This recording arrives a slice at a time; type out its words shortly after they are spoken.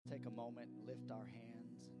moment, lift our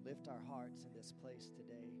hands, lift our hearts in this place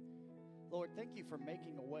today. Lord, thank you for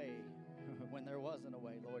making a way when there wasn't a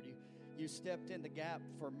way, Lord. You stepped in the gap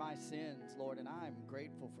for my sins, Lord, and I'm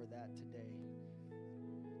grateful for that today.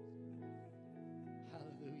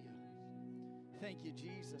 Hallelujah. Thank you,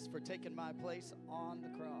 Jesus, for taking my place on the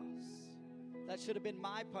cross. That should have been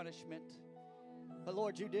my punishment. But,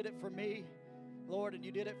 Lord, you did it for me, Lord, and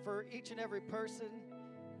you did it for each and every person.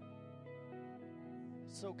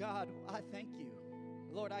 So, God, I thank you.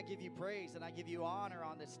 Lord, I give you praise and I give you honor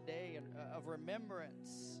on this day of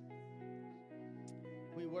remembrance.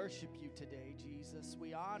 We worship you today, Jesus.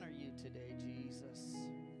 We honor you today, Jesus.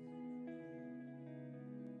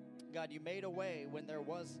 God, you made a way when there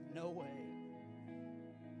was no way.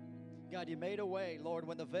 God, you made a way, Lord,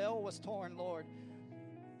 when the veil was torn, Lord.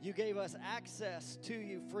 You gave us access to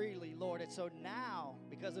you freely, Lord. And so now,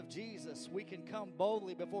 because of Jesus, we can come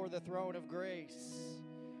boldly before the throne of grace.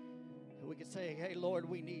 And we can say, hey, Lord,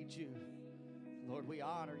 we need you. Lord, we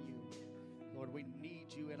honor you. Lord, we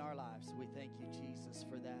need you in our lives. So we thank you, Jesus,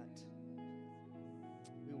 for that.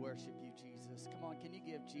 We worship you, Jesus. Come on, can you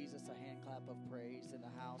give Jesus a hand clap of praise in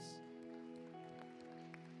the house?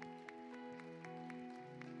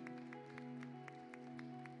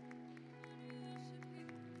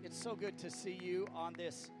 It's so good to see you on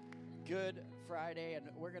this Good Friday, and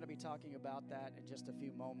we're going to be talking about that in just a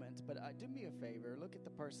few moments. But do me a favor, look at the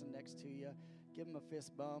person next to you, give them a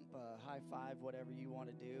fist bump, a high five, whatever you want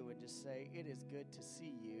to do, and just say, it is good to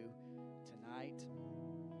see you tonight.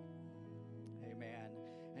 Amen.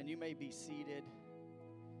 And you may be seated.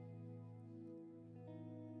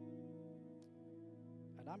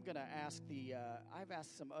 And I'm going to ask I've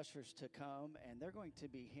asked some ushers to come, and they're going to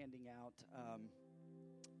be handing out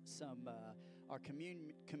some our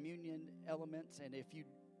communion elements. And if you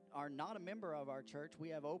are not a member of our church, we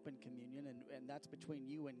have open communion, and that's between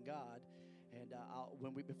you and God. And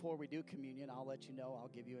before we do communion, I'll let you know. I'll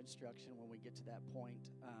give you instruction when we get to that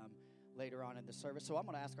point later on in the service. So I'm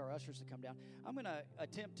going to ask our ushers to come down. I'm going to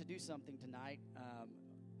attempt to do something tonight.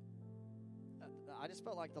 I just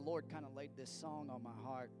felt like the Lord kind of laid this song on my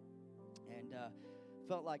heart, and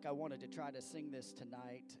felt like I wanted to try to sing this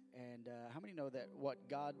tonight. And how many know that what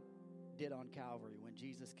God did on Calvary when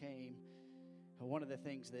Jesus came, one of the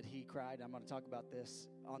things that he cried, I'm going to talk about this,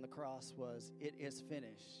 on the cross was, it is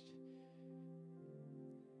finished.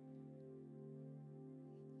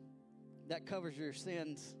 That covers your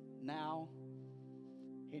sins now,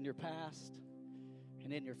 in your past,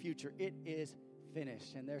 and in your future. It is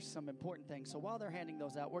finished. And there's some important things. So while they're handing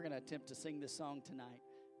those out, we're going to attempt to sing this song tonight.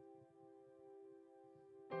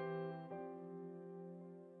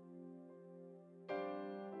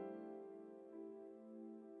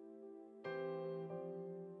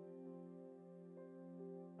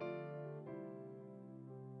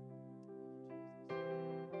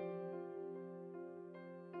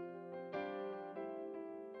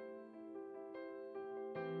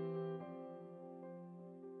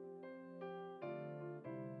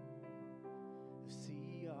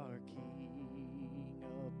 See our King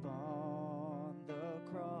upon the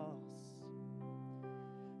cross,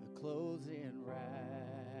 clothes in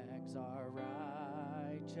rags, our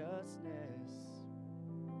righteousness.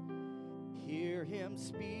 Hear him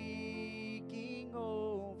speaking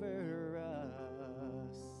over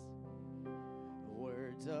us,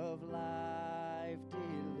 words of life,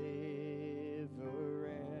 deliverance,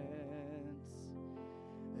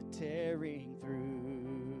 tearing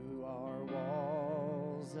through our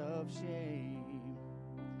walls of shame,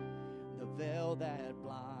 the veil that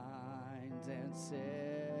blinds and separates,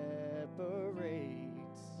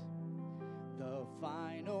 the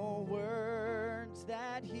final words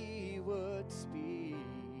that he would speak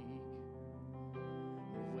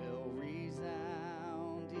will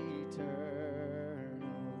resound eternally.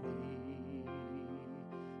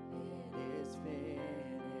 It is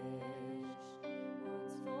finished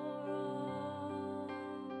once for all,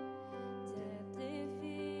 death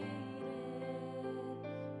defeated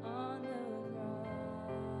on the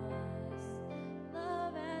cross,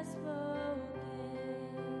 love has spoken,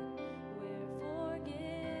 we're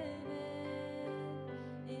forgiven,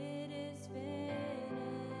 it is finished,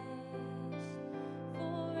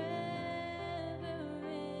 forever it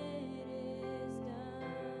is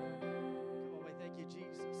done. Come on, we thank you,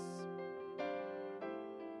 Jesus.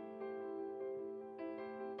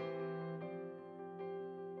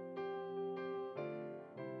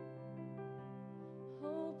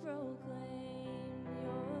 Oh, proclaim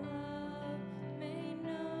your love made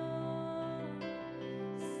known.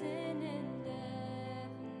 Sin and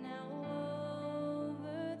death now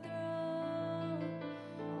overthrown.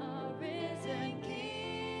 Our risen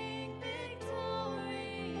King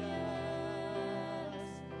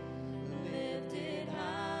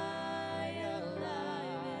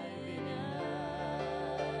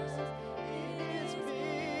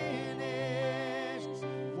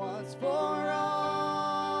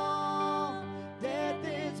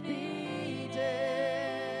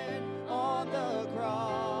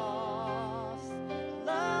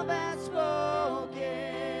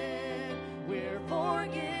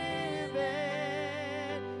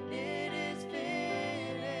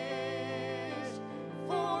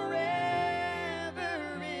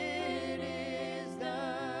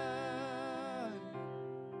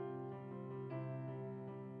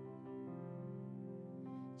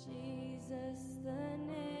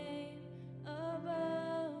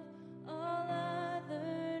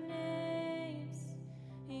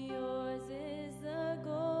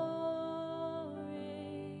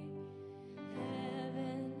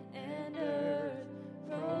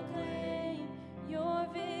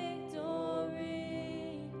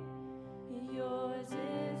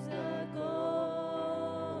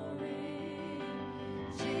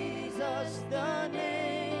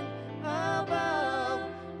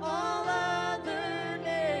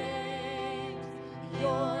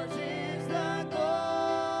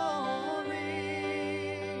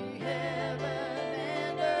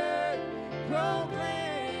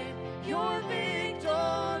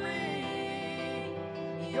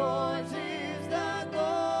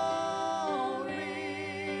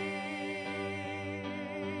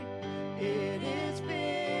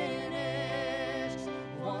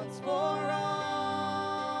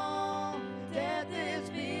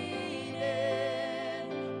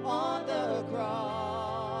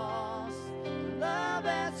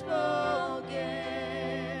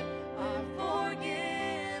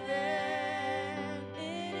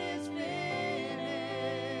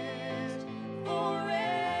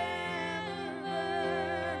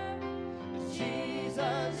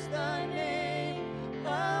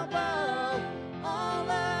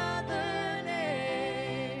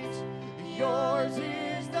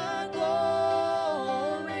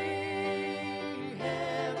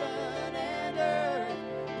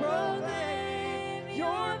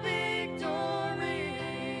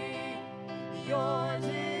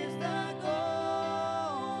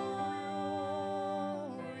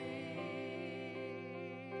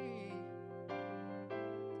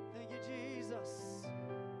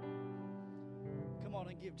on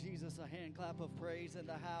and give Jesus a hand clap of praise in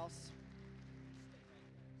the house. Stay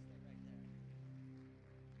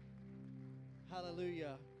right there.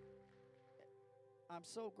 Hallelujah. I'm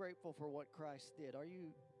so grateful for what Christ did. Are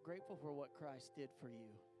you grateful for what Christ did for you?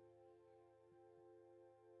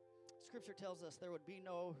 Scripture tells us there would be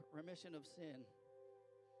no remission of sin.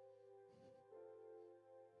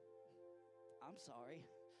 I'm sorry.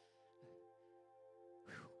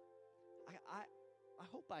 I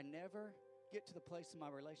hope I never get to the place in my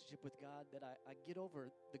relationship with God that I get over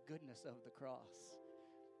the goodness of the cross.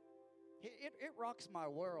 It rocks my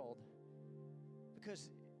world because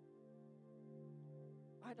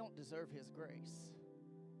I don't deserve His grace.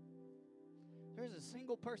 There's a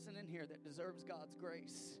single person in here that deserves God's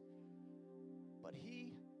grace. But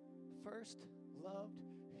He first loved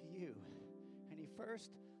you, and He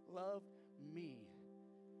first loved me.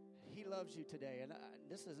 He loves you today, and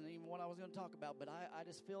this isn't even what I was going to talk about, but I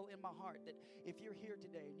just feel in my heart that if you're here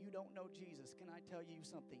today and you don't know Jesus, can I tell you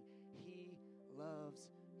something? He loves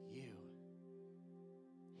you.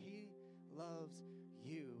 He loves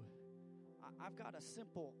you. I've got a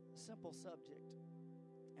simple subject,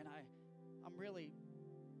 and I'm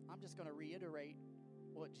just going to reiterate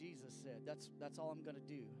what Jesus said. That's all I'm going to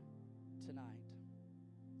do tonight.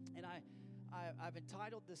 And I've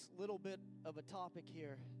entitled this little bit of a topic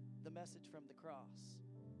here, the message from the cross.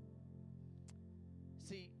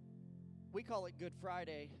 See, we call it Good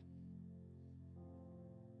Friday.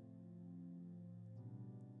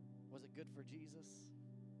 Was it good for Jesus?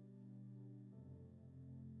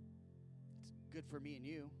 It's good for me and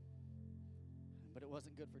you, but it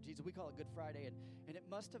wasn't good for Jesus. We call it Good Friday, and it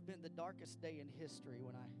must have been the darkest day in history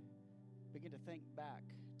when I begin to think back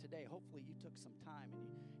today. Hopefully you took some time, and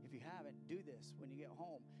if you haven't, do this when you get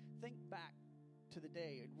home. Think back to the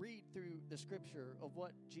day and read through the scripture of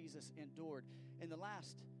what Jesus endured in the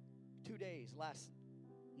last 2 days. Last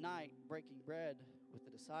night, breaking bread with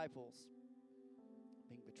the disciples,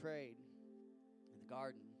 being betrayed in the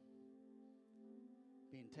garden,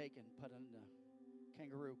 being taken, put in a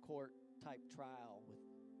kangaroo court type trial with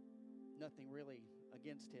nothing really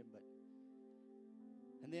against him,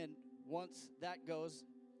 and then once that goes,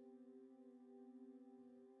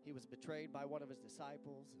 he was betrayed by one of his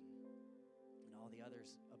disciples, and all the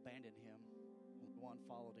others abandoned him. One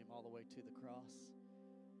followed him all the way to the cross.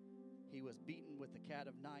 He was beaten with the cat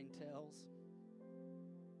of nine tails.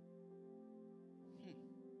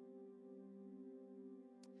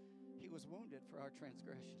 He was wounded for our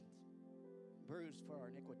transgressions, bruised for our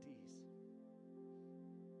iniquities.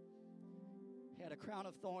 He had a crown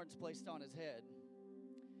of thorns placed on his head.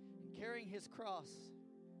 And carrying his cross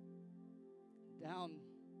down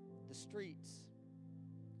the streets,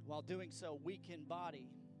 while doing so, weak in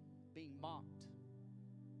body, being mocked,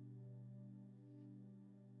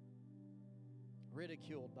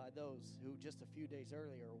 ridiculed by those who just a few days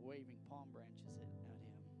earlier were waving palm branches at him,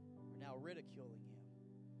 are now ridiculing him.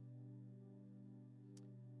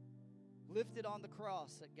 Lifted on the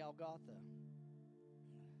cross at Golgotha,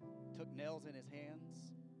 took nails in his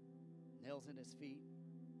hands, nails in his feet.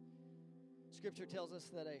 Scripture tells us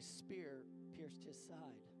that a spear pierced his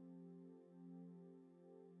side.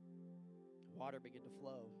 Water began to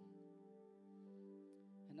flow.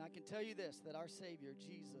 And I can tell you this, that our Savior,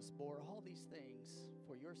 Jesus, bore all these things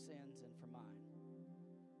for your sins and for mine.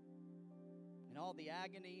 And all the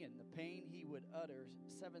agony and the pain he would utter,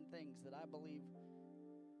 7 things that I believe,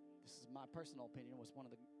 this is my personal opinion, was one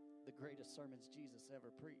of the greatest sermons Jesus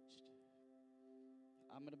ever preached.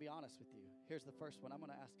 I'm going to be honest with you. Here's the first one. I'm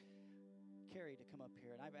going to ask Carrie to come up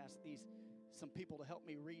here, and I've asked some people to help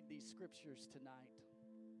me read these scriptures tonight.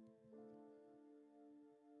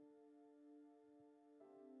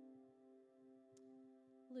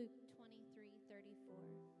 Luke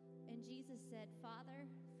 23:34. And Jesus said, Father,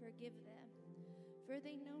 forgive them, for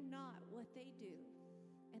they know not what they do.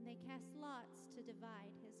 And they cast lots to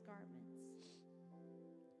divide his garments.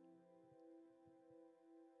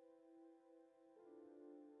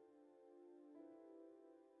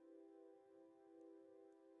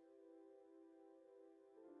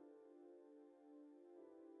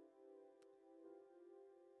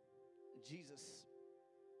 Jesus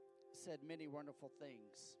said many wonderful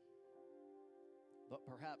things, but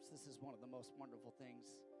perhaps this is one of the most wonderful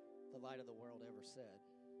things the light of the world ever said.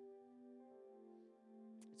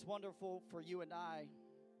 It's wonderful for you and I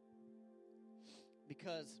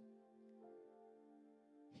because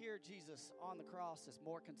here Jesus on the cross is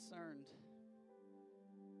more concerned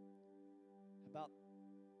about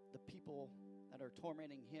the people that are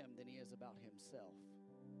tormenting him than he is about himself.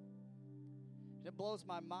 And it blows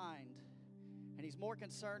my mind. And he's more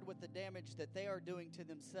concerned with the damage that they are doing to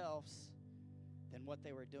themselves than what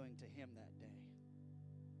they were doing to him that day.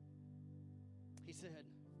 He said,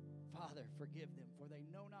 Father, forgive them, for they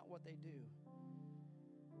know not what they do.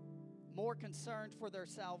 More concerned for their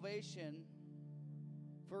salvation,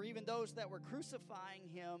 for even those that were crucifying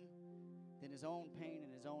him, than his own pain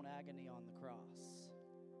and his own agony on the cross.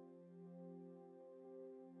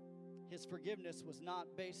 His forgiveness was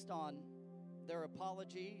not based on their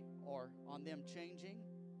apology or on them changing.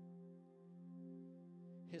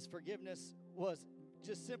 His forgiveness was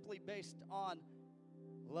just simply based on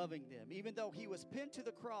loving them. Even though he was pinned to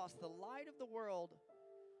the cross, the light of the world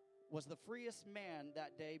was the freest man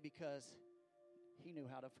that day because he knew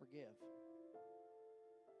how to forgive.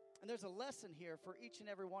 And there's a lesson here for each and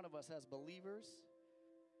every one of us as believers.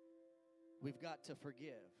 We've got to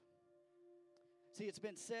forgive. See, it's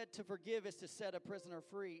been said to forgive is to set a prisoner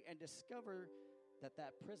free, and discover that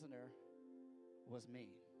that prisoner was me.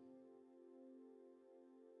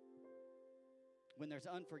 When there's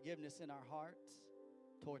unforgiveness in our hearts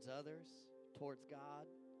towards others, towards God,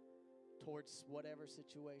 towards whatever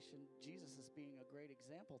situation, Jesus is being a great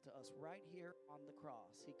example to us right here on the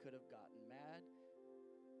cross. He could have gotten mad.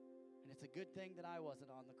 And it's a good thing that I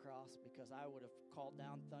wasn't on the cross, because I would have called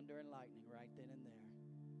down thunder and lightning right then and there.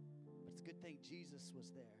 But it's a good thing Jesus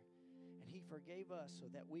was there. And he forgave us so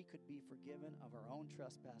that we could be forgiven of our own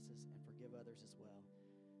trespasses and forgive others as well.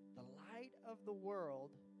 The light of the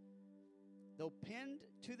world, though pinned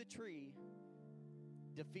to the tree,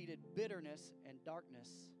 defeated bitterness and darkness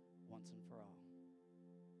once and for all.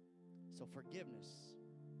 So forgiveness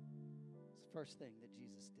is the first thing that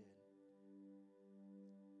Jesus did.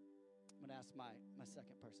 I'm going to ask my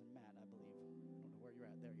second person, Matt, I believe. I don't know where you're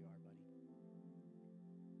at. There you are, buddy.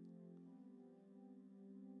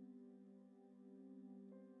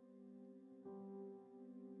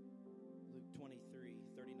 Luke 23,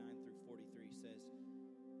 39 through 43 says,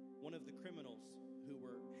 one of the criminals who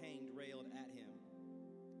were hanged railed at him,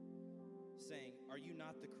 saying, "Are you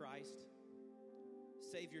not the Christ?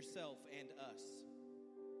 Save yourself and us."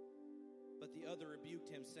 But the other rebuked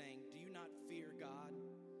him, saying, "Do you not fear God,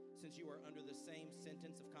 since you are under the same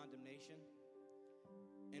sentence of condemnation?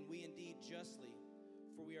 And we indeed justly,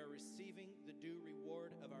 for we are receiving the due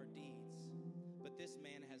reward of our deeds. But this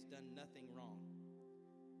man has done nothing wrong."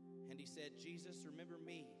 And he said, "Jesus, remember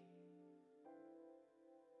me.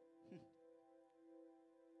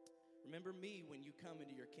 Remember me when you come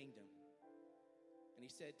into your kingdom." And he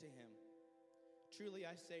said to him, "Truly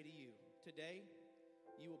I say to you, today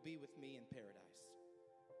you will be with me in paradise."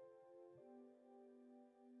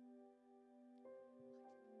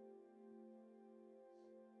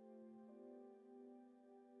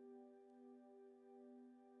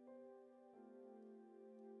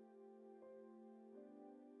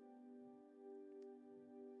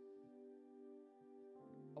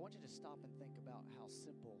 I want you to stop and think about how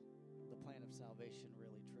simple the plan of salvation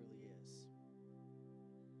really, truly is.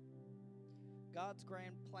 God's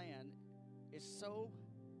grand plan is so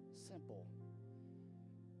simple.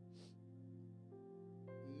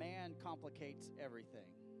 Man complicates everything.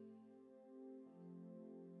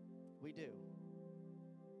 We do.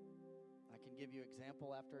 I can give you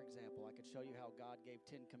example after example. I could show you how God gave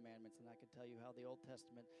 10 commandments, and I could tell you how the Old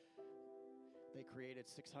Testament, they created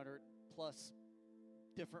 600 plus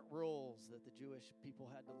different rules that the Jewish people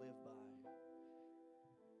had to live by.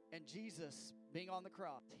 And Jesus, being on the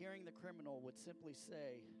cross, hearing the criminal, would simply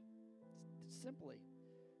say, simply,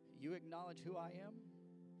 "You acknowledge who I am,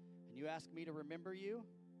 and you ask me to remember you,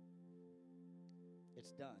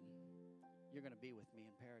 it's done. You're going to be with me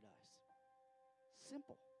in paradise."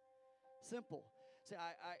 Simple. Simple. See,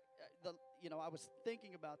 I was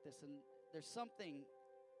thinking about this, and there's something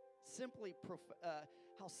simply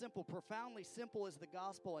how simple, profoundly simple is the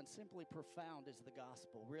gospel, and simply profound is the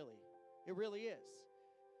gospel, really. It really is.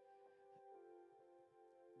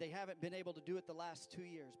 They haven't been able to do it the last 2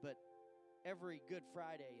 years, but every Good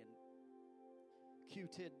Friday in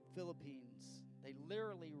Q-Tid, Philippines, they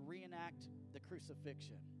literally reenact the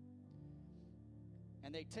crucifixion.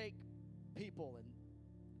 And they take people, and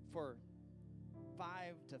for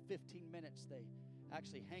 5 to 15 minutes, they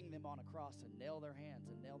actually hang them on a cross and nail their hands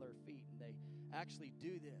and nail their feet, and they actually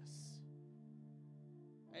do this.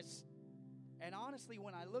 And honestly,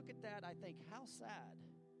 when I look at that, I think, how sad.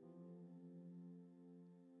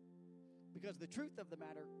 Because the truth of the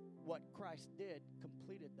matter, what Christ did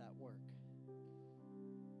completed that work.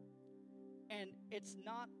 And it's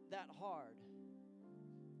not that hard.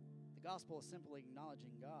 The gospel is simply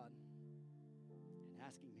acknowledging God and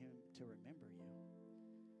asking Him to remember you.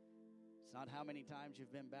 It's not how many times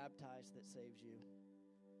you've been baptized that saves you.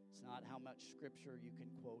 It's not how much scripture you can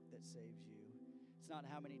quote that saves you. It's not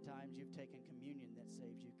how many times you've taken communion that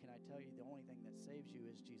saves you. Can I tell you, the only thing that saves you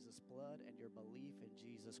is Jesus' blood and your belief in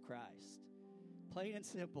Jesus Christ. Plain and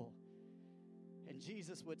simple. And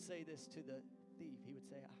Jesus would say this to the thief. He would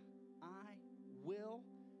say, I will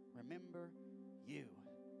remember you.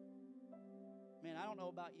 Man, I don't know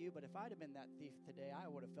about you, but if I'd have been that thief today, I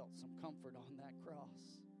would have felt some comfort on that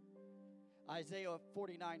cross. Isaiah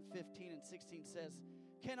 49:15 and 16 says,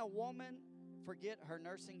 can a woman forget her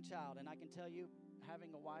nursing child? And I can tell you,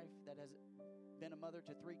 having a wife that has been a mother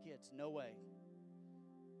to 3 kids, no way.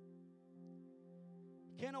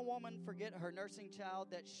 Can a woman forget her nursing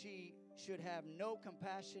child, that she should have no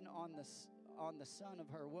compassion on the son of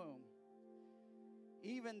her womb?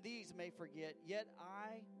 Even these may forget, yet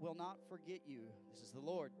I will not forget you. This is the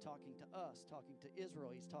Lord talking to us, talking to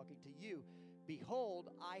Israel. He's talking to you. Behold,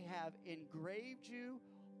 I have engraved you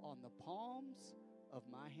on the palms of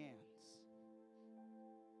my hands.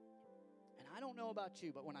 And I don't know about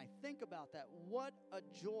you, but when I think about that, what a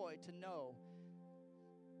joy to know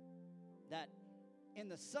that in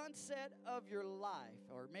the sunset of your life,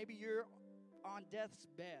 or maybe you're on death's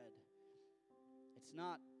bed, it's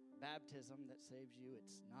not baptism that saves you.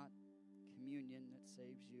 It's not communion that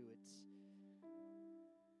saves you. It's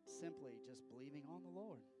simply just believing on the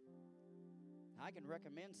Lord. I can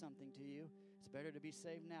recommend something to you. It's better to be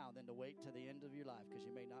saved now than to wait to the end of your life, because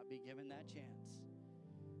you may not be given that chance.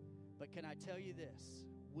 But can I tell you this?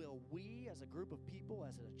 Will we as a group of people,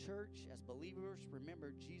 as a church, as believers,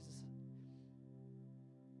 remember Jesus?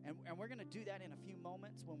 And we're going to do that in a few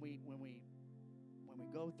moments when we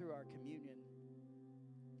go through our communion.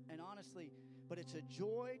 And honestly, but it's a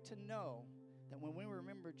joy to know that when we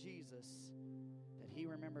remember Jesus, that he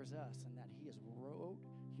remembers us and that he has wrote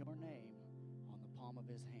your name on the palm of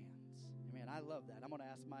his hands. Amen. I love that. I'm going to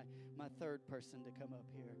ask my third person to come up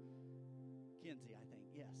here. Kinsey, I think.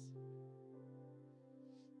 Yes.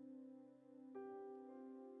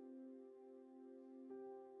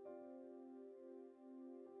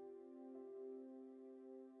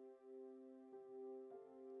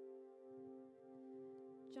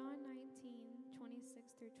 John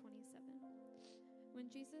 19:26 through 27. When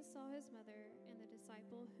Jesus saw his mother and the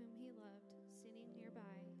disciple whom he loved sitting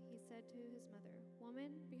nearby, he said to his mother,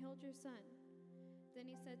 Woman, behold your son. Then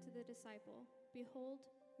he said to the disciple, Behold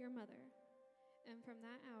your mother. And from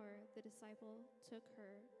that hour the disciple took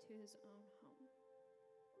her to his own home.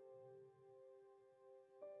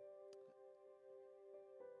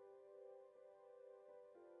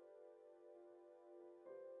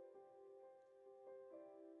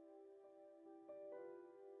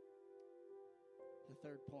 The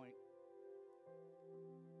third point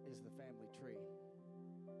is the family tree.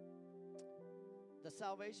 The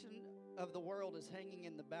salvation of the world is hanging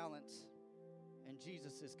in the balance, and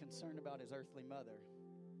Jesus is concerned about his earthly mother.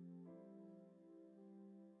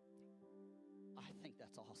 I think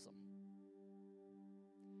that's awesome.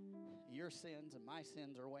 Your sins and my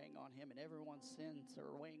sins are weighing on him, and everyone's sins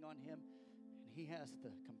are weighing on him, and he has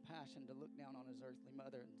the compassion to look down on his earthly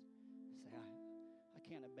mother and say, I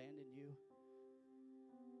can't abandon you.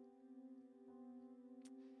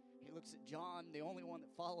 He looks at John, the only one that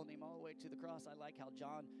followed him all the way to the cross. I like how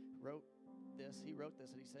John wrote this. He wrote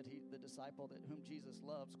this, and he said the disciple that whom Jesus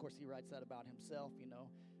loves. Of course, he writes that about himself,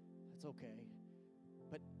 That's okay.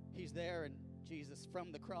 But he's there, and Jesus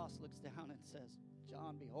from the cross looks down and says,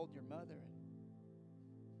 John, behold your mother. And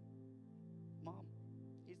Mom,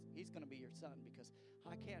 he's going to be your son, because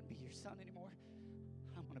I can't be your son anymore.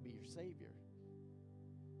 I'm going to be your Savior.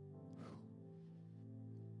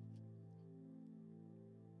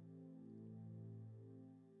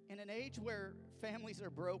 In an age where families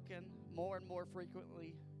are broken more and more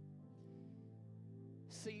frequently,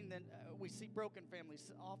 we see broken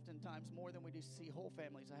families oftentimes more than we do see whole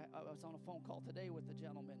families. I was on a phone call today with a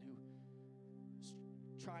gentleman who was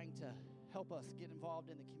trying to help us get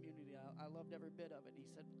involved in the community. I loved every bit of it. He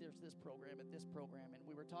said, there's this program and this program, and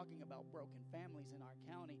we were talking about broken families in our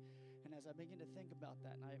county. And as I begin to think about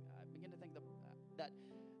that, and I begin to think that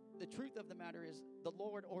the truth of the matter is the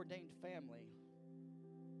Lord ordained family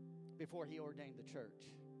before he ordained the church.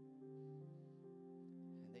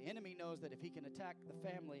 And the enemy knows that if he can attack the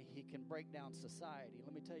family, he can break down society.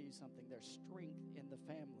 Let me tell you something. There's strength in the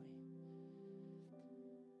family.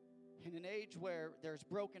 In an age where there's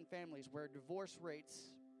broken families, where divorce rates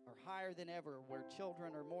are higher than ever, where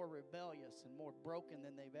children are more rebellious and more broken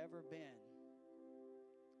than they've ever been,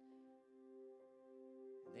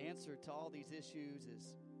 the answer to all these issues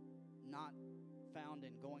is not found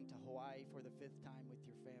in going to Hawaii for the 5th time with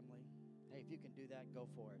your family. Hey, if you can do that, go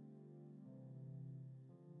for it.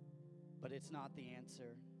 But it's not the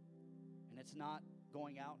answer. And it's not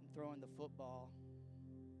going out and throwing the football.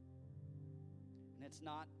 And it's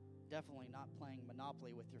definitely not playing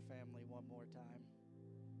Monopoly with your family one more time.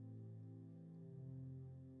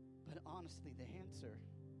 But honestly, the answer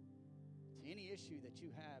to any issue that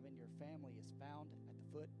you have in your family is found at the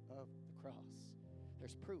foot of the cross.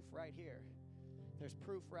 There's proof right here. There's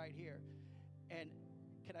proof right here. And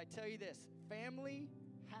can I tell you this? Family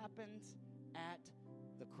happens at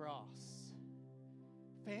the cross.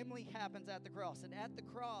 Family happens at the cross. And at the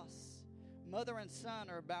cross, mother and son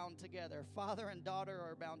are bound together. Father and daughter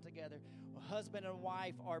are bound together. Husband and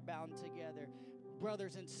wife are bound together.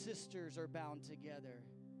 Brothers and sisters are bound together.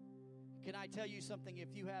 Can I tell you something?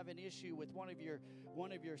 If you have an issue with one of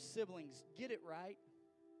your siblings, get it right.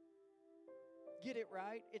 Get it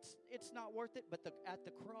right. It's not worth it. But at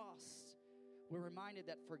the cross, we're reminded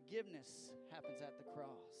that forgiveness happens at the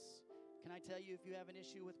cross. Can I tell you, if you have an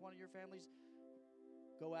issue with one of your families,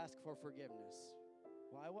 go ask for forgiveness.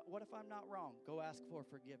 Why? What if I'm not wrong? Go ask for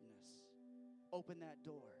forgiveness. Open that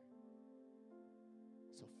door.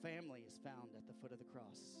 So family is found at the foot of the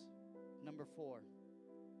cross. Number 4.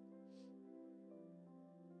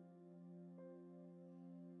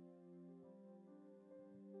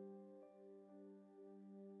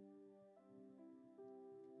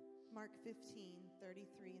 Mark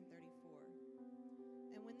 15:33 and 34.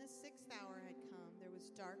 And when the 6th hour had come, there was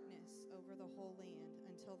darkness over the whole land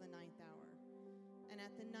until the 9th hour. And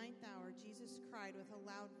at the 9th hour, Jesus cried with a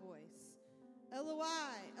loud voice,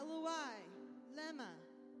 Eloi, Eloi, lema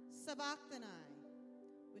sabachthani,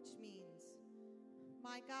 which means,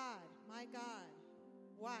 my God,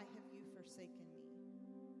 why have you forsaken me?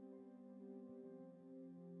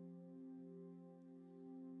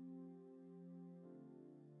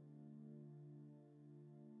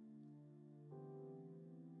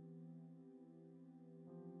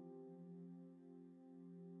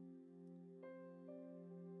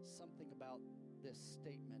 Something about this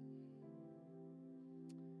statement.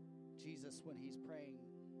 Jesus, when he's praying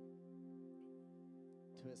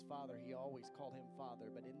to his Father, he always called him Father,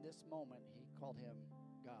 but in this moment, he called him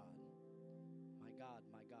God.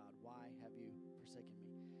 My God, why have you forsaken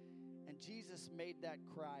me? And Jesus made that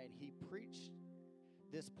cry, and he preached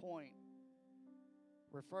this point,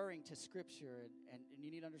 referring to Scripture. And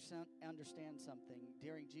you need to understand something.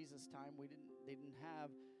 During Jesus' time, they didn't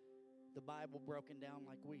have the Bible broken down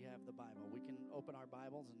like we have the Bible. We can open our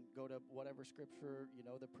Bibles and go to whatever scripture,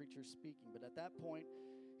 the preacher's speaking. But at that point,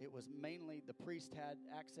 it was mainly the priest had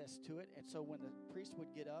access to it. And so when the priest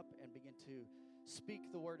would get up and begin to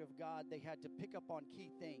speak the word of God, they had to pick up on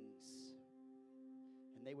key things.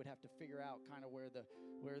 And they would have to figure out kind of where the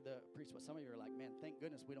priest was. Some of you are like, man, thank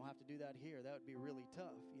goodness we don't have to do that here. That would be really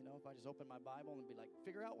tough. If I just open my Bible and be like,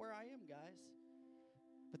 figure out where I am, guys.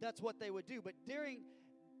 But that's what they would do. But during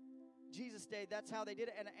Jesus' day, that's how they did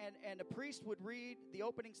it. And the priest would read the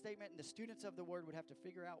opening statement, and the students of the word would have to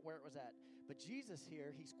figure out where it was at. But Jesus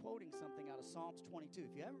here, he's quoting something out of Psalms 22.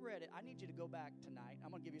 If you haven't read it, I need you to go back tonight.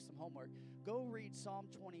 I'm going to give you some homework. Go read Psalm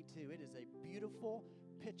 22. It is a beautiful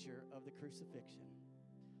picture of the crucifixion.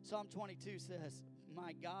 Psalm 22 says,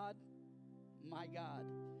 my God,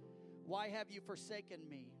 why have you forsaken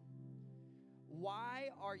me? Why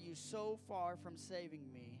are you so far from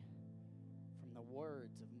saving me from the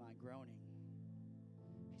words of my groaning?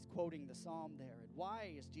 He's quoting the psalm there. And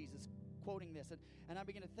why is Jesus quoting this? And I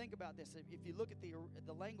begin to think about this. If you look at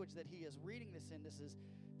the language that he is reading this in,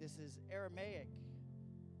 this is Aramaic.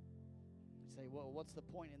 You say, well, what's the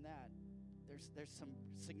point in that? There's some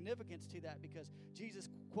significance to that, because Jesus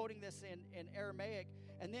quoting this in Aramaic,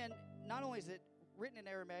 and then not only is it written in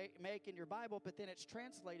Aramaic in your Bible, but then it's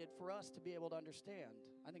translated for us to be able to understand.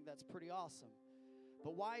 I think that's pretty awesome.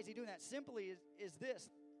 But why is he doing that? Simply is this.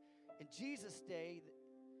 In Jesus' day,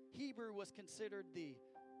 Hebrew was considered the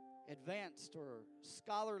advanced or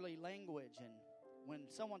scholarly language. And when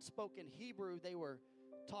someone spoke in Hebrew, they were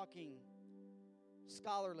talking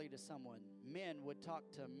scholarly to someone. Men would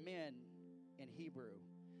talk to men in Hebrew.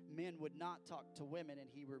 Men would not talk to women in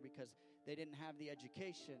Hebrew because they didn't have the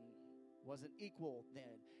education, wasn't equal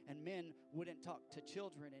then. And men wouldn't talk to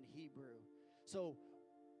children in Hebrew. So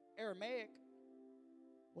Aramaic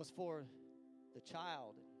was for the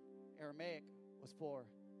child. Aramaic was for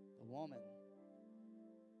the woman.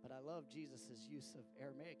 But I love Jesus' use of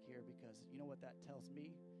Aramaic here, because you know what that tells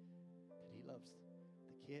me? That he loves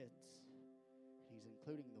the kids. And he's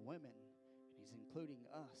including the women. And he's including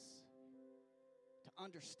us. To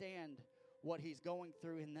understand what he's going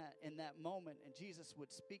through in that moment. And Jesus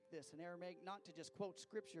would speak this in Aramaic, not to just quote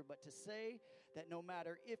scripture, but to say that no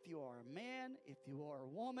matter if you are a man, if you are a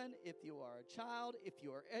woman, if you are a child, if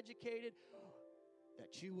you are educated,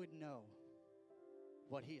 that you would know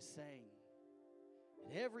what he is saying.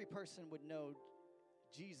 And every person would know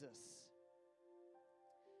Jesus,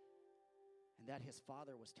 and that his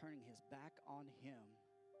Father was turning his back on him.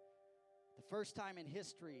 The first time in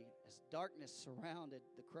history, as darkness surrounded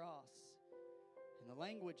the cross, and the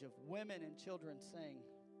language of women and children saying,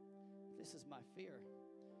 "This is my fear.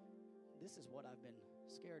 This is what I've been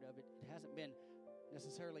scared of." It hasn't been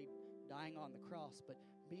necessarily dying on the cross, but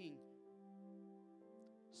being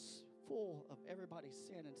full of everybody's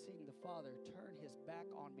sin and seeing the Father turn his back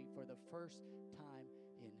on me for the first time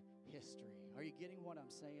in history. Are you getting what I'm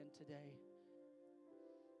saying today?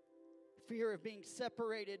 Fear of being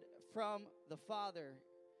separated from the Father.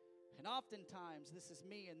 And oftentimes, this is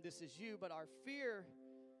me and this is you, but our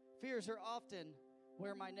fears are often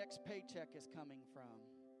where my next paycheck is coming from.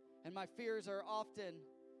 And my fears are often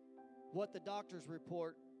what the doctor's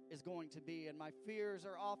report is going to be. And my fears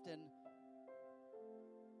are often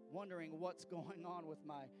wondering what's going on with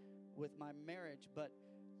my marriage.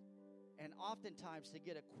 And oftentimes, to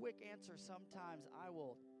get a quick answer, sometimes I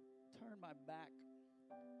will turn my back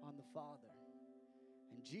on the Father.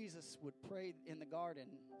 And Jesus would pray in the garden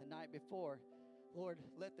the night before, "Lord,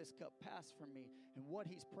 let this cup pass from me." And what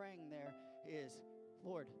he's praying there is,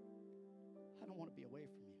 "Lord, I don't want to be away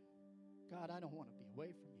from you. God, I don't want to be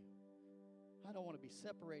away from you. I don't want to be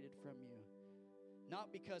separated from you."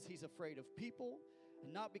 Not because he's afraid of people,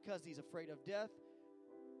 and not because he's afraid of death,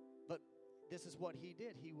 but this is what he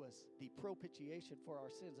did. He was the propitiation for our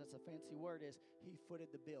sins. That's a fancy word. Is he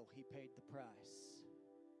footed the bill. He paid the price.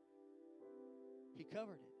 He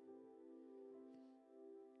covered it.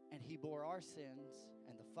 And he bore our sins,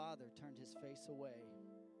 and the Father turned his face away.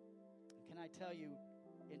 And can I tell you,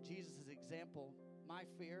 in Jesus' example, my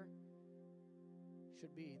fear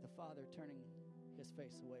should be the Father turning his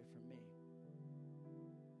face away from me.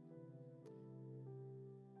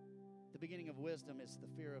 The beginning of wisdom is the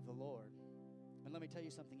fear of the Lord. And let me tell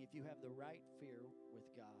you something, if you have the right fear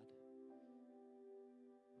with God,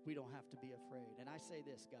 we don't have to be afraid. And I say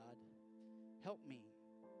this, God, help me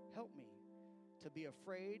to be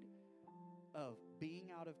afraid of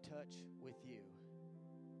being out of touch with you.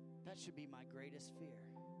 That should be my greatest fear.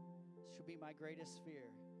 Should be my greatest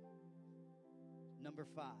fear. Number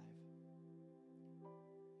 5.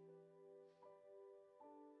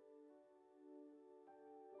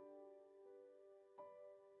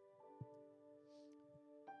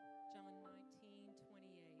 John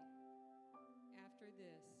 19:28. After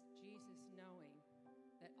this, Jesus, knowing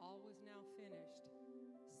that all was now finished,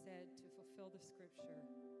 said to fulfill the scripture,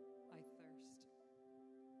 "I thirst."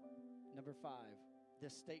 Number 5,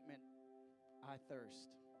 this statement, "I thirst."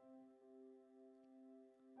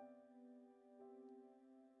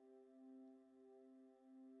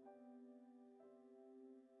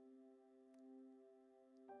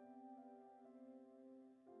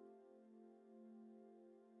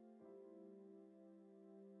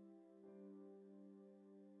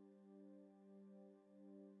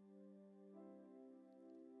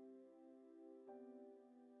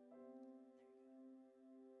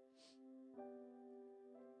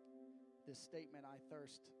 This statement, "I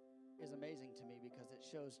thirst," is amazing to me because it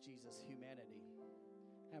shows Jesus' humanity.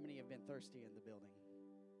 How many have been thirsty in the building?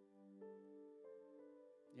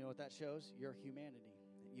 You know what that shows? Your humanity.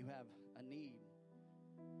 That you have a need.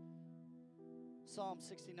 Psalm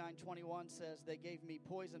 69:21 says, "They gave me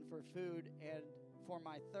poison for food, and for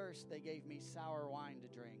my thirst they gave me sour wine to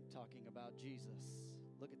drink," talking about Jesus.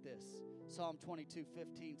 Look at this. Psalm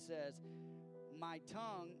 22:15 says, "My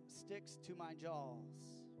tongue sticks to my jaws."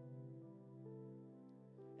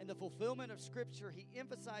 In the fulfillment of Scripture, he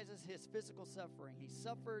emphasizes his physical suffering. He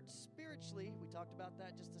suffered spiritually. We talked about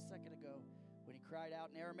that just a second ago. When he cried out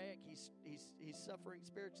in Aramaic, he's suffering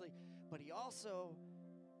spiritually. But he also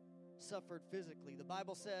suffered physically. The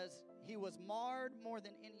Bible says he was marred more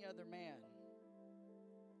than any other man.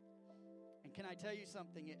 And can I tell you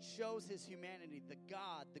something? It shows his humanity. The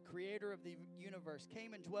God, the creator of the universe,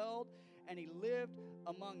 came and dwelled, and he lived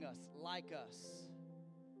among us like us.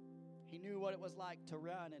 He knew what it was like to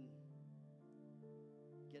run and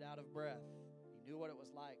get out of breath. He knew what it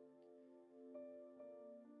was like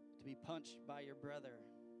to be punched by your brother.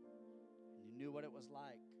 And he knew what it was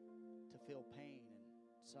like to feel pain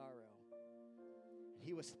and sorrow. And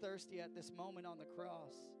he was thirsty at this moment on the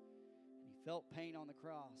cross. And he felt pain on the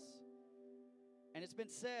cross. And it's been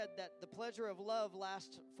said that the pleasure of love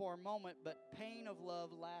lasts for a moment, but pain of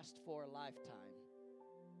love lasts for a lifetime.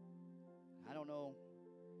 I don't know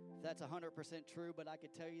if that's 100% true, but I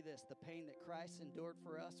could tell you this: the pain that Christ endured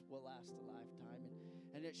for us will last a lifetime.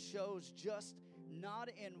 And it shows just not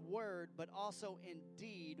in word, but also in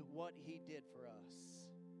deed what he did for us.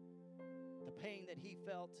 The pain that he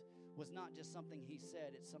felt was not just something he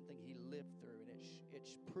said, it's something he lived through. And it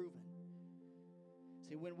It's proven.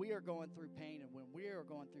 See, when we are going through pain and when we are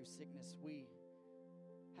going through sickness, we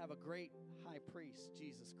have a great high priest,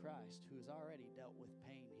 Jesus Christ, who has already dealt with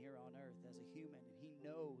pain here on earth as a human, and he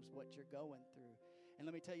knows what you're going through. And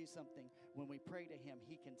let me tell you something, when we pray to him,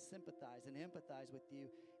 he can sympathize and empathize with you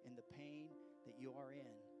in the pain that you are in.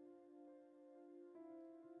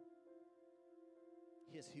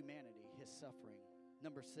 His humanity, his suffering.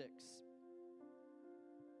 Number 6.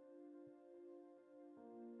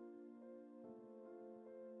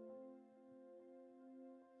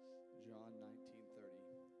 John 19:30.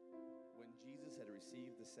 When Jesus had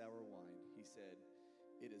received the sour wine, he said,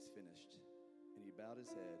 "It is finished." And he bowed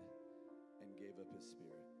his head and gave up his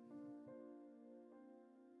spirit. It is finished.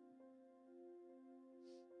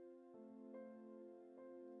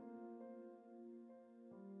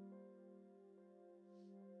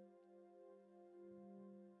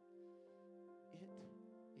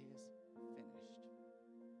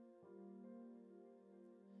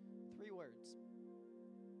 3 words.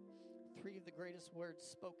 3 of the greatest words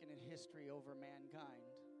spoken in history over mankind.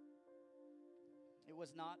 It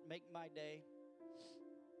was not make my day.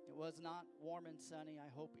 It was not warm and sunny. I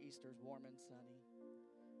hope Easter's warm and sunny.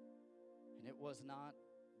 And it was not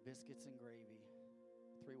biscuits and gravy.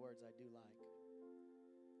 3 words I do like.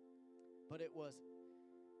 But it was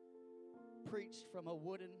preached from a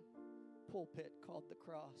wooden pulpit called the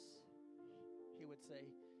cross. He would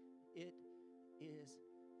say, "It is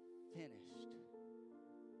finished."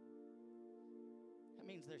 That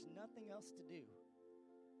means there's nothing else to do.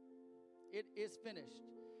 It is finished.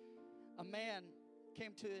 A man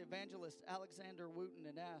came to evangelist Alexander Wooten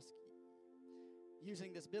and asked,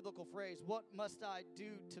 using this biblical phrase, "What must I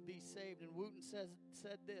do to be saved?" And Wooten said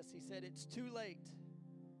this. He said, "It's too late."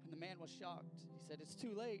 And the man was shocked. He said, "It's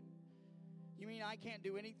too late? You mean I can't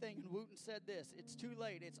do anything?" And Wooten said this, "It's too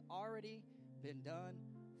late. It's already been done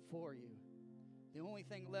for you. The only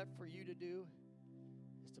thing left for you to do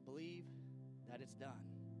is to believe that it's done."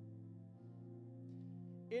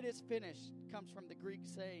 It is finished comes from the Greek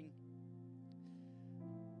saying,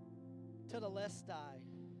 tetelestai.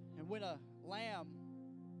 And when a lamb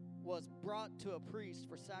was brought to a priest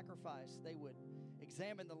for sacrifice, they would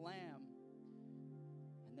examine the lamb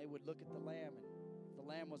and they would look at the lamb, and if the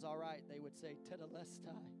lamb was all right, they would say,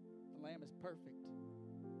 tetelestai. The lamb is perfect.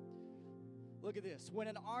 Look at this. When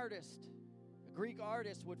an artist, a Greek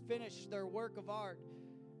artist, would finish their work of art,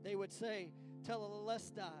 they would say,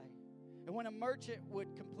 tetelestai. And when a merchant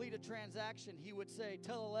would complete a transaction, he would say,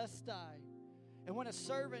 tetelestai. And when a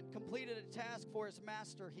servant completed a task for his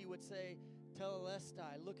master, he would say,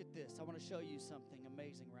 tetelestai. Look at this. I want to show you something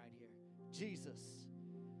amazing right here. Jesus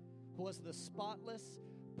was the spotless,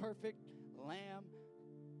 perfect lamb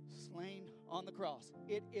slain on the cross.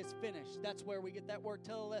 It is finished. That's where we get that word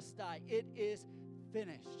tetelestai. It is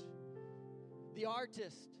finished. The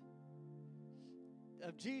artist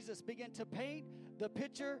of Jesus began to paint the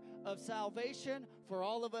picture of salvation for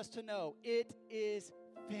all of us to know. It is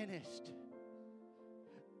finished.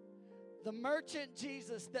 The merchant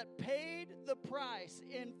Jesus that paid the price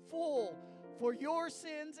in full for your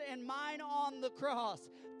sins and mine on the cross.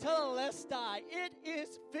 Tetelestai. It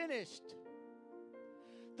is finished.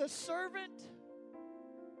 The servant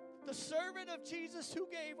of Jesus who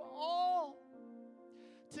gave all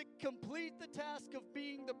to complete the task of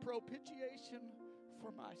being the propitiation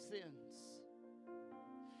for my sins.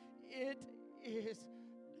 It is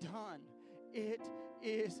done. It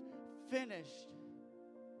is finished.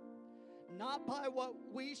 Not by what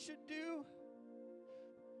we should do,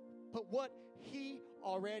 but what He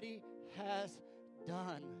already has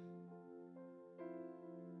done.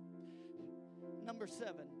 Number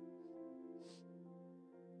 7.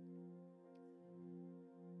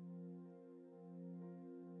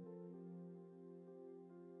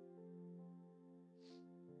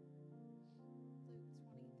 Luke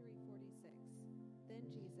 23:46. Then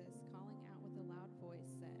Jesus, calling out with a loud voice,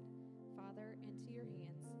 said, "Father, into your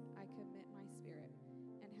hands I commit my spirit."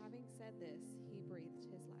 And having said this, he breathed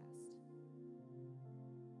his last.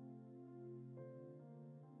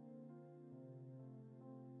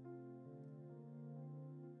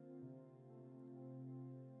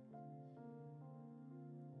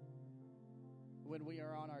 When we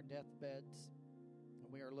are on our deathbeds,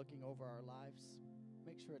 when we are looking over our lives,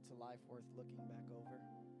 make sure it's a life worth looking back over.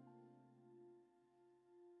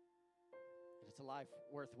 It's a life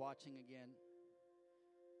worth watching again.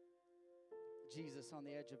 Jesus, on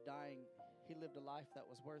the edge of dying, He lived a life that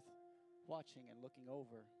was worth watching and looking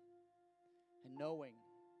over and knowing.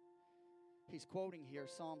 He's quoting here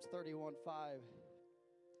Psalms 31:5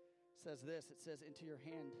 says this. It says, "Into your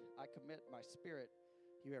hand I commit my spirit.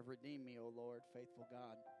 You have redeemed me, O Lord, faithful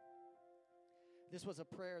God. This was a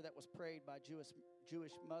prayer that was prayed by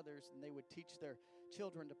Jewish mothers, and they would teach their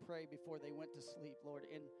children to pray before they went to sleep. Lord,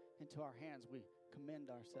 into our hands we commend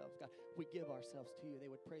ourselves. God, we give ourselves to you. They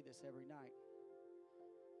would pray this every night.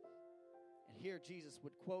 And here Jesus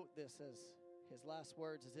would quote this as his last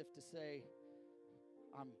words, as if to say,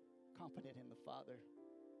 I'm confident in the Father.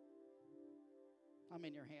 I'm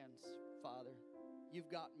in your hands, Father.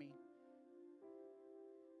 You've got me.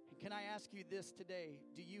 And can I ask you this today?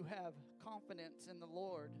 Do you have confidence in the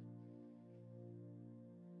Lord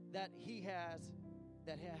that He has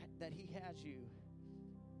you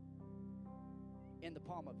in the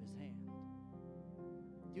palm of His hand?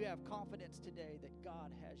 Do you have confidence today that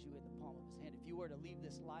God has you in the palm of His hand? If you were to leave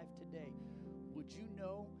this life today, would you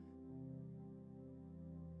know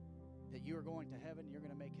that you are going to heaven, you're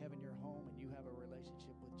going to make heaven your home, and you have a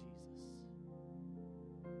relationship with Jesus?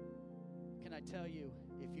 Can I tell you,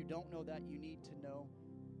 if you don't know that, you need to know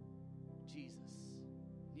Jesus.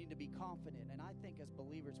 You need to be confident. And I think as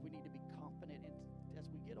believers, we need to be confident as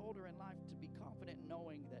we get older in life, to be confident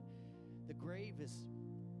knowing that the grave is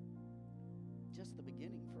just the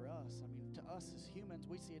beginning for us. I mean, to us as humans,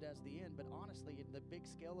 we see it as the end, but honestly, in the big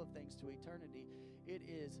scale of things to eternity, it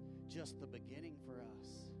is just the beginning for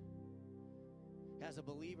us. As a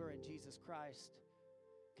believer in Jesus Christ,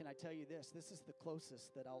 can I tell you this? This is the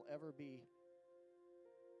closest that I'll ever be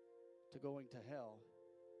to going to hell.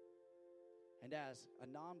 And as a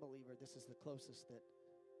non-believer, this is the closest that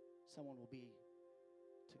someone will be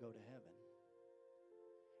to go to heaven.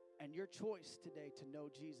 And your choice today to know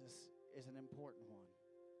Jesus is an important one.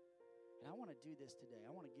 And I want to do this today.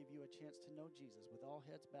 I want to give you a chance to know Jesus with all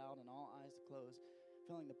heads bowed and all eyes closed,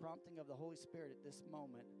 feeling the prompting of the Holy Spirit at this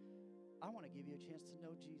moment. I want to give you a chance to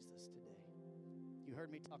know Jesus today. You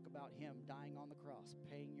heard me talk about Him dying on the cross,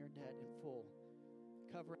 paying your debt in full,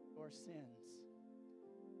 covering your sins.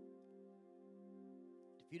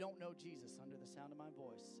 If you don't know Jesus under the sound of my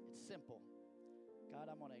voice, it's simple. God,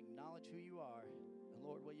 I'm going to acknowledge who you are, and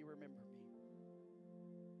Lord, will you remember me?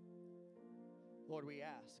 Lord, we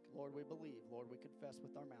ask. Lord, we believe. Lord, we confess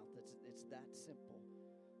with our mouth. It's that simple.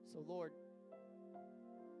 So, Lord,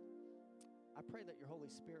 I pray that your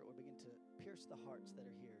Holy Spirit would begin to pierce the hearts that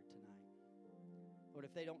are here tonight. Lord,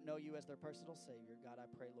 if they don't know you as their personal Savior, God, I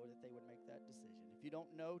pray, Lord, that they would make that decision. If you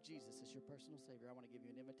don't know Jesus as your personal Savior, I want to give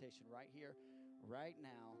you an invitation right here, right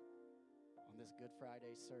now, on this Good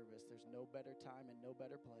Friday service. There's no better time and no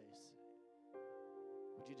better place.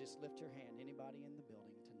 Would you just lift your hand, anybody in the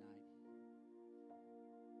building tonight?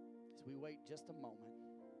 As we wait just a moment.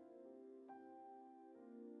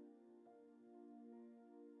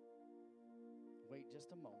 Wait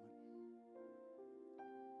just a moment.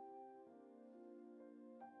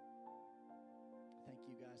 Thank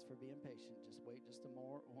you guys for being patient. Just wait just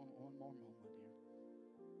one more moment here.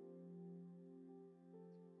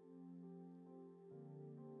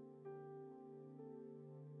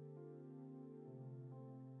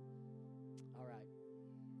 All right.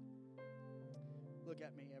 Look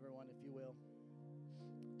at me, everyone, if you will.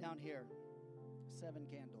 Down here, 7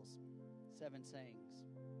 candles, 7 sayings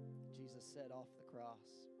Jesus said off the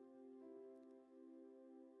cross.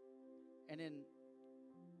 And in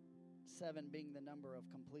 7 being the number of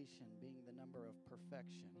completion, being the number of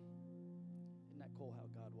perfection. Isn't that cool how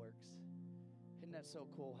God works? Isn't that so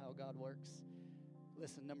cool how God works?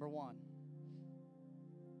 Listen, number 1,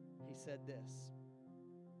 He said this: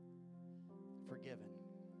 forgiven.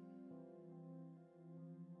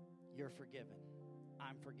 You're forgiven.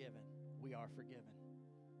 I'm forgiven. We are forgiven.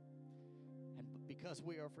 And because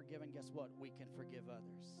we are forgiven, guess what? We can forgive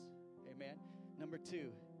others. Amen. Number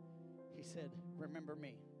 2, He said, remember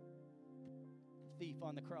me. The thief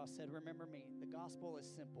on the cross said, remember me. The gospel is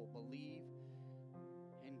simple. Believe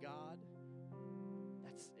in God.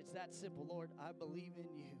 It's that simple. Lord, I believe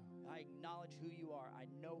in you. I acknowledge who you are. I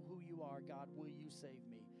know who you are. God, will you save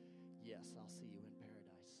me? Yes, I'll see you in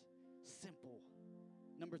paradise. Simple.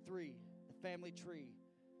 Number 3, the family tree.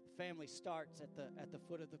 The family starts at the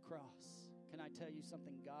foot of the cross. Can I tell you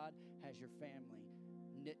something? God has your family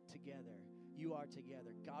knit together. You are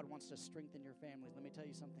together. God wants to strengthen your families. Let me tell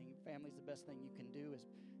you something. Family's the best thing you can do is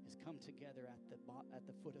come together at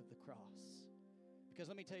the foot of the cross. Because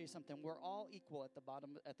let me tell you something. We're all equal at the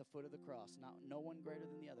foot of the cross. No one greater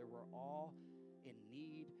than the other. We're all in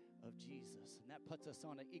need of Jesus. And that puts us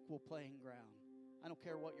on an equal playing ground. I don't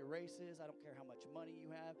care what your race is. I don't care how much money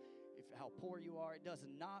you have, how poor you are. It does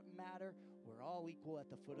not matter. We're all equal at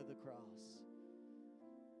the foot of the cross.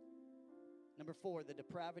 Number 4, the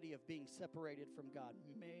depravity of being separated from God.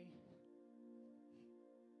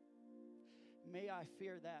 May I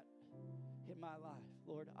fear that in my life.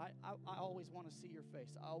 Lord, I always want to see your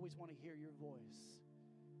face. I always want to hear your voice.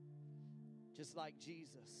 Just like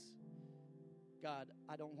Jesus. God,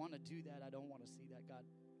 I don't want to do that. I don't want to see that. God,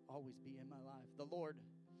 always be in my life. The Lord,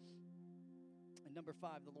 and number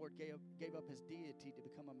 5, the Lord gave up his deity to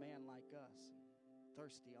become a man like us,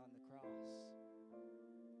 thirsty on the cross,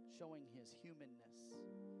 showing his humanness.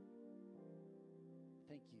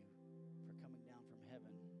 Thank you for coming down from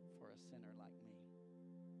heaven for a sinner like me.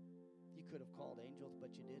 You could have called angels,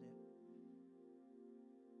 but you didn't.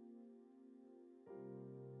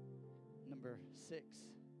 Number 6,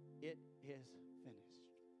 it is finished.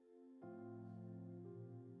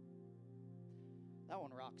 That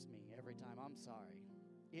one rocks me every time. I'm sorry.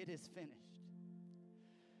 It is finished.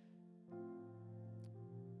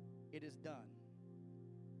 It is done.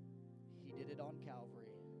 He did it on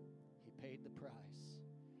Calvary. He paid the price.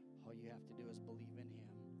 All you have to do is believe in him.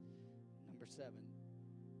 Number 7,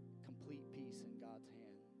 complete peace in God's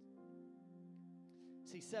hand.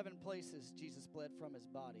 See, 7 places Jesus bled from his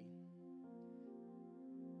body.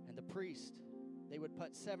 And the priest, they would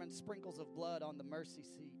put 7 sprinkles of blood on the mercy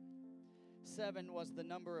seat. 7 was the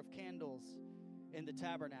number of candles in the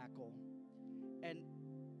tabernacle.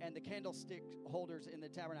 And the candlestick holders in the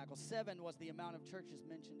tabernacle. 7 was the amount of churches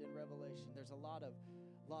mentioned in Revelation. There's a lot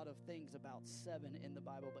of things about 7 in the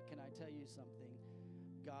Bible, but can I tell you something?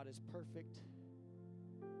 God is perfect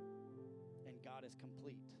and God is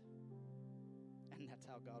complete. And that's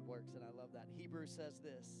how God works, and I love that. Hebrews says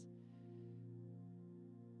this,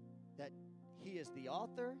 that he is the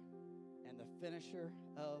author and the finisher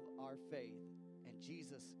of our faith. And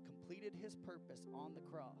Jesus completed his purpose on the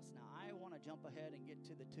cross. Now, I want to jump ahead and get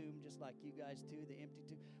to the tomb just like you guys do, the empty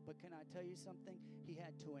tomb. But can I tell you something? He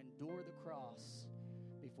had to endure the cross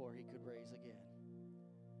before he could raise again.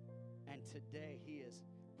 And today he is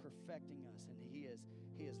perfecting us, and he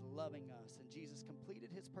is loving us. And Jesus completed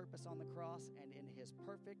his purpose on the cross, and in his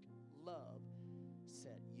perfect love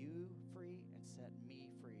set you free and set me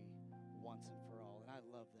free once and for all. And I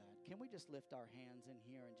love that. Can we just lift our hands in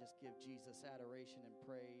here and just give Jesus adoration and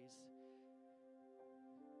praise?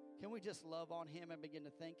 Can we just love on him and begin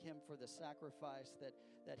to thank him for the sacrifice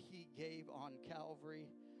that he gave on Calvary?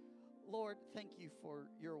 Lord, thank you for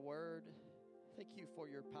your word. Thank you for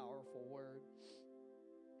your powerful word.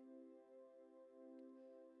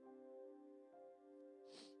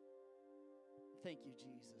 Thank you,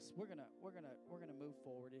 Jesus. We're gonna move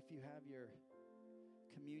forward. If you have your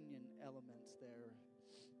communion elements there,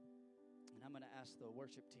 and I'm going to ask the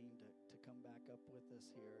worship team to come back up with us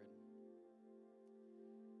here. And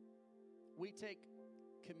we take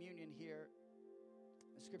communion here.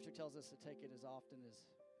 The scripture tells us to take it as often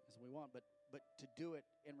as we want, but to do it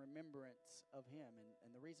in remembrance of him. And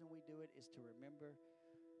the reason we do it is to remember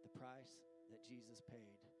the price that Jesus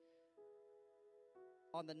paid.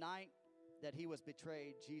 On the night that he was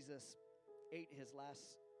betrayed, Jesus ate his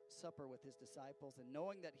last supper with his disciples, and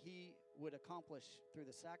knowing that he would accomplish through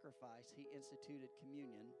the sacrifice, he instituted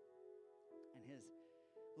communion. And his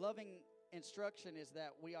loving instruction is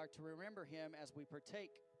that we are to remember him as we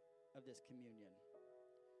partake of this communion.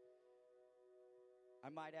 I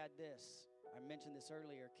might add this. I mentioned this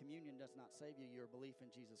earlier. Communion does not save you. Your belief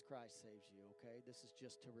in Jesus Christ saves you, okay? This is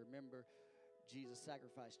just to remember Jesus'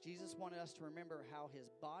 sacrifice. Jesus wanted us to remember how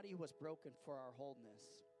his body was broken for our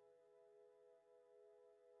wholeness.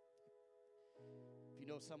 If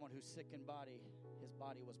you know someone who's sick in body, his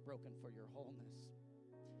body was broken for your wholeness.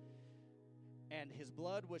 And his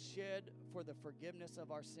blood was shed for the forgiveness of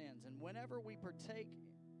our sins. And whenever we partake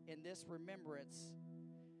in this remembrance,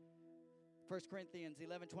 1 Corinthians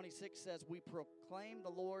 11:26 says, we proclaim the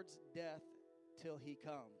Lord's death till he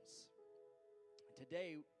comes.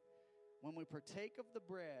 Today, when we partake of the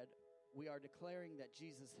bread, we are declaring that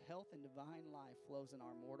Jesus' health and divine life flows in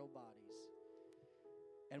our mortal bodies.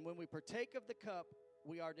 And when we partake of the cup,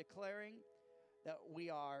 we are declaring that we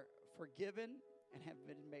are forgiven and have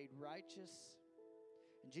been made righteous.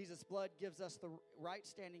 And Jesus' blood gives us the right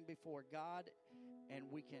standing before God, and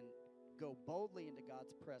we can go boldly into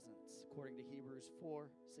God's presence, according to Hebrews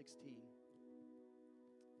 4:16.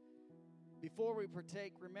 Before we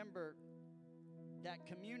partake, remember that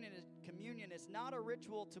communion is not a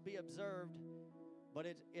ritual to be observed, but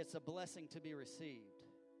it's a blessing to be received.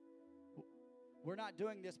 We're not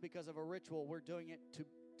doing this because of a ritual. We're doing it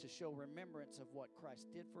to show remembrance of what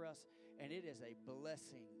Christ did for us, and it is a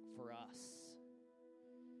blessing for us.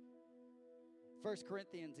 1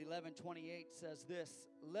 Corinthians 11:28 says this,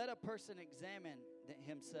 let a person examine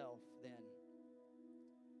himself then,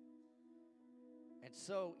 and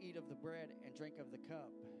so eat of the bread and drink of the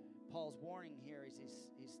cup. Paul's warning here is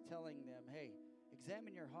he's telling them, hey,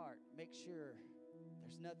 examine your heart. Make sure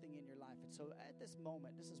there's nothing in your life. And so at this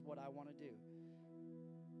moment, this is what I want to do.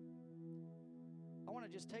 I want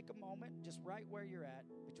to just take a moment, just right where you're at,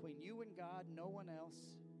 between you and God, no one else.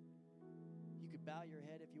 You could bow your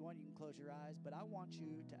head if you want. You can close your eyes. But I want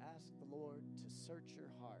you to ask the Lord to search your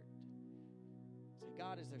heart. Say,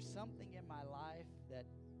 God, is there something in my life that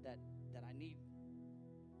I need,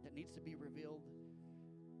 that needs to be revealed?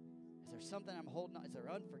 Is there something I'm holding on? Is there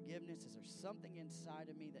unforgiveness? Is there something inside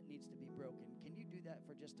of me that needs to be broken? Can you do that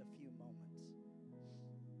for just a few moments?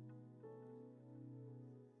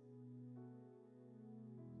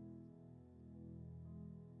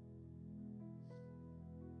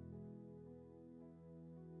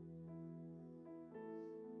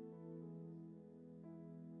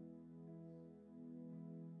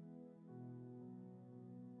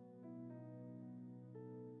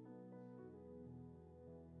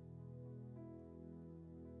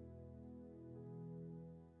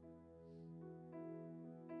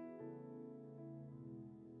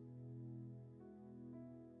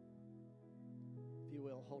 If you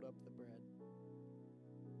will, hold up the bread.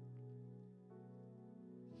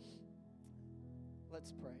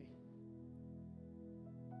 Let's pray.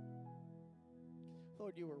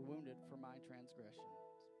 Lord, you were wounded for my transgressions,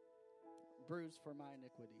 bruised for my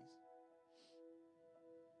iniquities.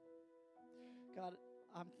 God,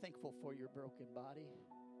 I'm thankful for your broken body.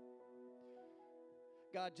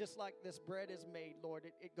 God, just like this bread is made, Lord,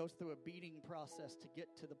 it goes through a beating process to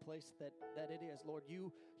get to the place that it is. Lord,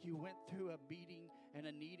 you went through a beating and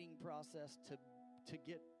a kneading process to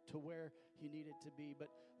get to where you needed to be. But,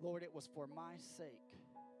 Lord, it was for my sake.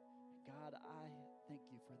 God, I thank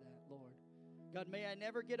you for that, Lord. God, may I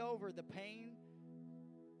never get over the pain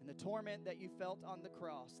and the torment that you felt on the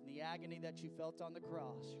cross and the agony that you felt on the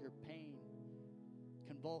cross, your pain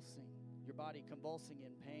convulsing, your body convulsing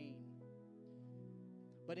in pain.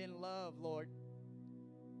 But in love, Lord,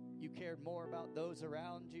 you cared more about those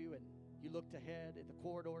around you, and you looked ahead at the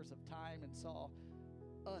corridors of time and saw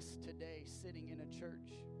us today sitting in a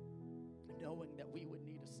church knowing that we would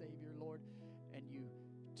need a Savior, Lord, and you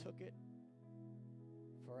took it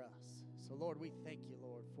for us. So, Lord, we thank you,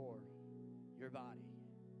 Lord, for your body.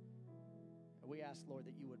 And we ask, Lord,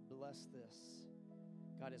 that you would bless this.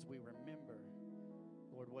 God, as we remember,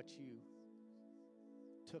 Lord, what you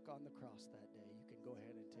took on the cross that day. You can go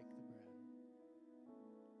ahead and take the bread.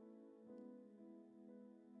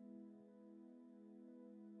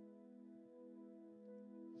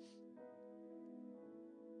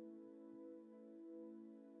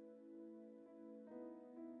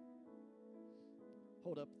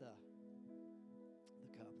 Hold up the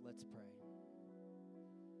cup. Let's pray.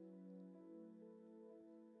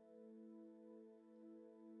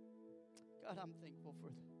 God, I'm thankful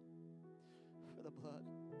for the blood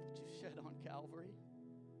that you shed on Calvary.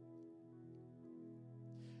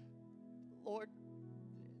 Lord,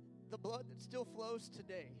 the blood that still flows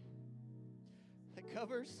today, that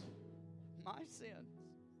covers my sins,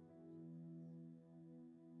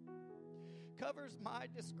 covers my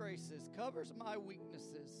disgraces, covers my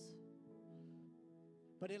weaknesses.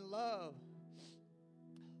 But in love,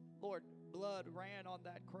 Lord, blood ran on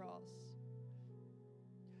that cross.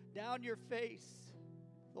 Down your face,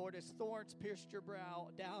 Lord, as thorns pierced your brow,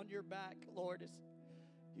 down your back, Lord, as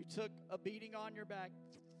you took a beating on your back.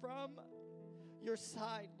 From your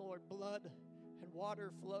side, Lord, blood and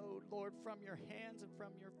water flowed, Lord, from your hands and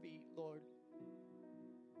from your feet, Lord.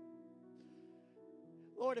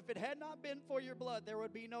 Lord, if it had not been for your blood, there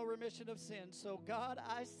would be no remission of sin. So, God,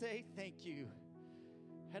 I say thank you.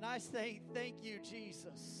 And I say thank you,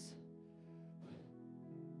 Jesus,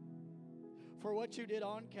 for what you did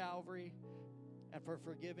on Calvary and for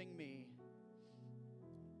forgiving me.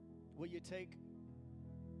 Will you take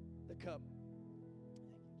the cup?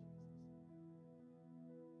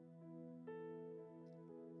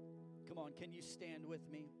 Come on, can you stand with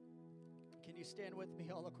me? Can you stand with me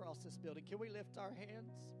all across this building? Can we lift our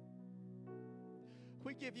hands?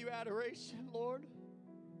 We give you adoration, Lord,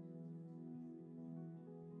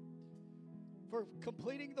 for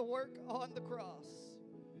completing the work on the cross.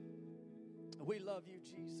 We love you,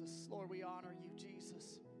 Jesus. Lord, we honor you,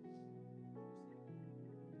 Jesus.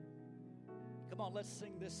 Come on, let's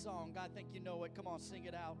sing this song. I think you know it. Come on, sing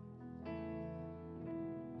it out.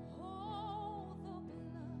 Oh, the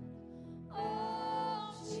blood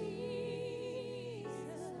of Jesus.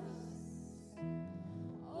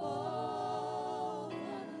 Oh, the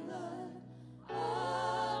blood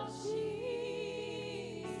of Jesus.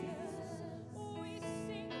 We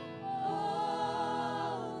sing,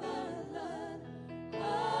 oh, the blood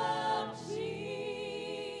of Jesus.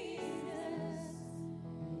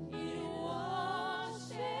 It was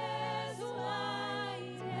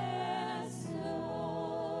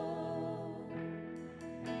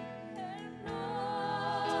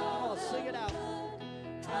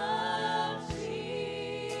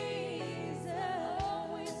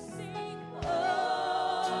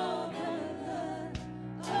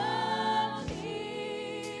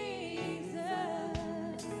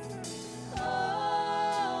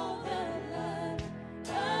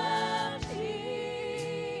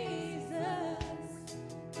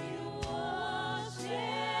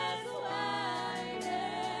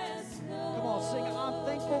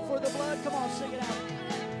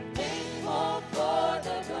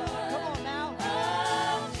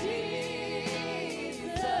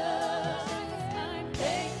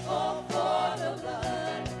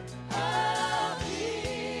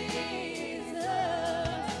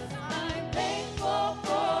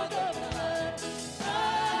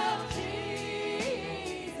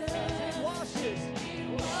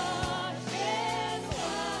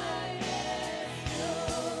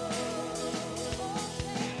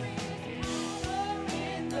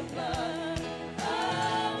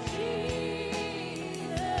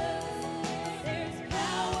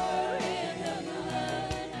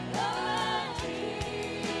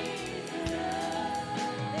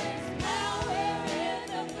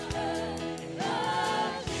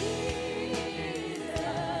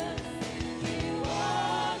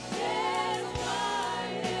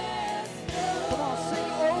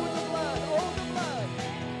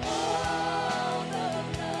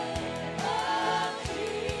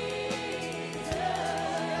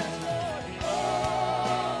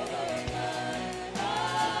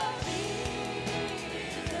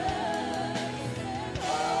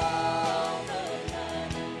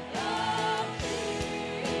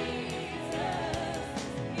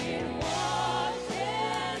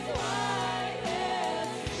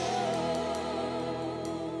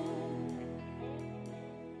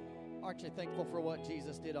Aren't you thankful for what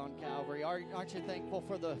Jesus did on Calvary? Aren't you thankful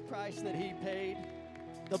for the price that he paid?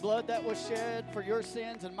 The blood that was shed for your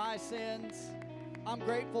sins and my sins. I'm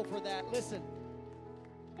grateful for that. Listen,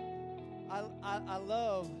 I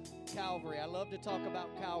love Calvary. I love to talk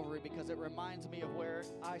about Calvary because it reminds me of where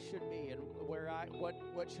I should be and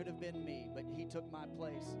what should have been me, but he took my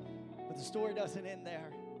place. But the story doesn't end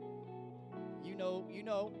there. You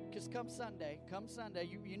know, because come Sunday,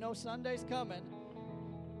 you know Sunday's coming.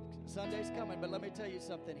 Sunday's coming, but let me tell you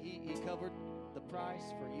something. He covered the price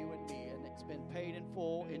for you and me, and it's been paid in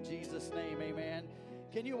full in Jesus' name, amen.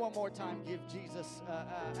 Can you one more time give Jesus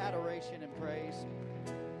adoration and praise?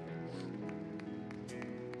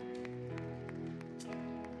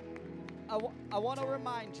 I want to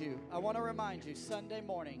remind you, Sunday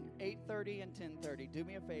morning, 8:30 and 10:30. Do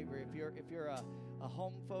me a favor, if you're a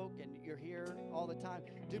home folk and you're here all the time,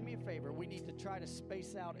 do me a favor. We need to try to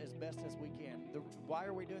space out as best as we can. Why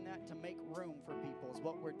are we doing that? To make room for people is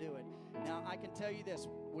what we're doing. Now, I can tell you this.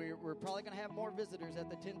 We're probably going to have more visitors at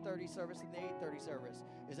the 10:30 service than the 8:30 service.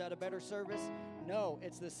 Is that a better service? No,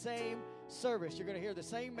 it's the same service. You're going to hear the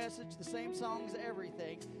same message, the same songs,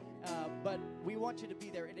 everything. But we want you to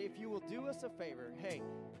be there. And if you will do us a favor, hey,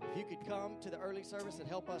 if you could come to the early service and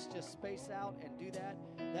help us just space out and do that,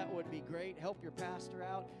 that would be great. Help your pastor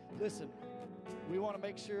out. Listen, we want to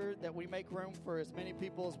make sure that we make room for as many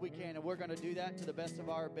people as we can, and we're going to do that to the best of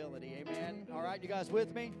our ability. Amen. All right, you guys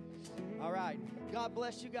with me? All right. God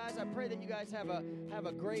bless you guys. I pray that you guys have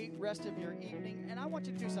a great rest of your evening. And I want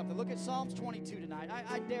you to do something. Look at Psalms 22 tonight.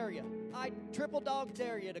 I dare you. I triple dog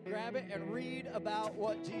dare you to grab it and read about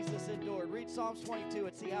what Jesus endured. Read Psalms 22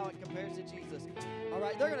 and see how it compares to Jesus. All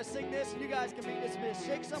right, they're going to sing this, and you guys can be dismissed.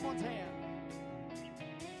 Shake someone's hand.